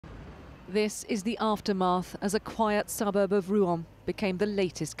This is the aftermath as a quiet suburb of Rouen became the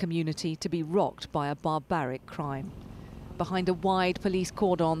latest community to be rocked by a barbaric crime. Behind a wide police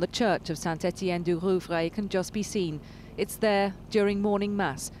cordon, the church of Saint-Étienne-du-Rouvray can just be seen. It's there, during morning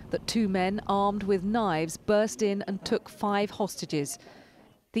mass, that two men armed with knives burst in and took 5 hostages.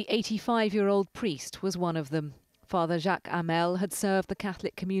 The 85-year-old priest was one of them. Father Jacques Hamel had served the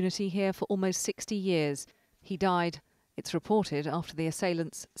Catholic community here for almost 60 years. He died, it's reported, after the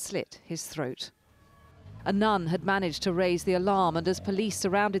assailants slit his throat. A nun had managed to raise the alarm, and as police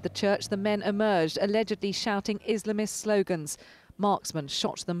surrounded the church, the men emerged, allegedly shouting Islamist slogans. Marksmen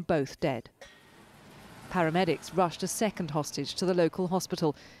shot them both dead. Paramedics rushed a second hostage to the local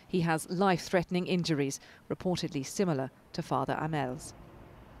hospital. He has life-threatening injuries, reportedly similar to Father Hamel's.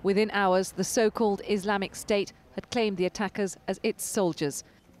 Within hours, the so-called Islamic State had claimed the attackers as its soldiers,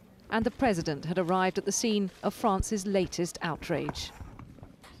 and the president had arrived at the scene of France's latest outrage.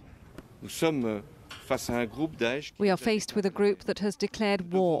 We are faced with a group that has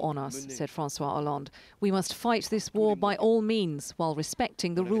declared war on us, said François Hollande. We must fight this war by all means while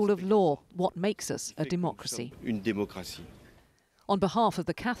respecting the rule of law, what makes us a democracy. On behalf of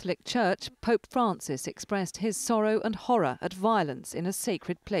the Catholic Church, Pope Francis expressed his sorrow and horror at violence in a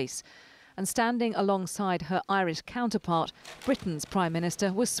sacred place. And standing alongside her Irish counterpart, Britain's Prime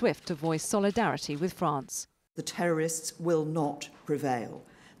Minister was swift to voice solidarity with France. The terrorists will not prevail.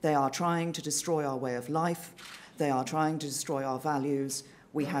 They are trying to destroy our way of life. They are trying to destroy our values.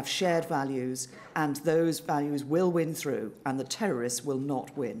 We have shared values, and those values will win through, and the terrorists will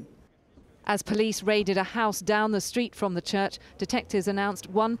not win. As police raided a house down the street from the church, detectives announced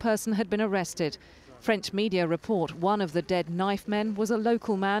one person had been arrested. French media report one of the dead knife men was a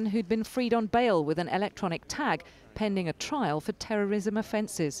local man who'd been freed on bail with an electronic tag pending a trial for terrorism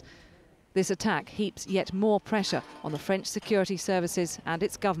offences. This attack heaps yet more pressure on the French security services and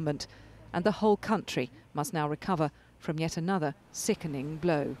its government, and the whole country must now recover from yet another sickening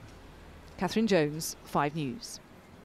blow. Catherine Jones, 5 News.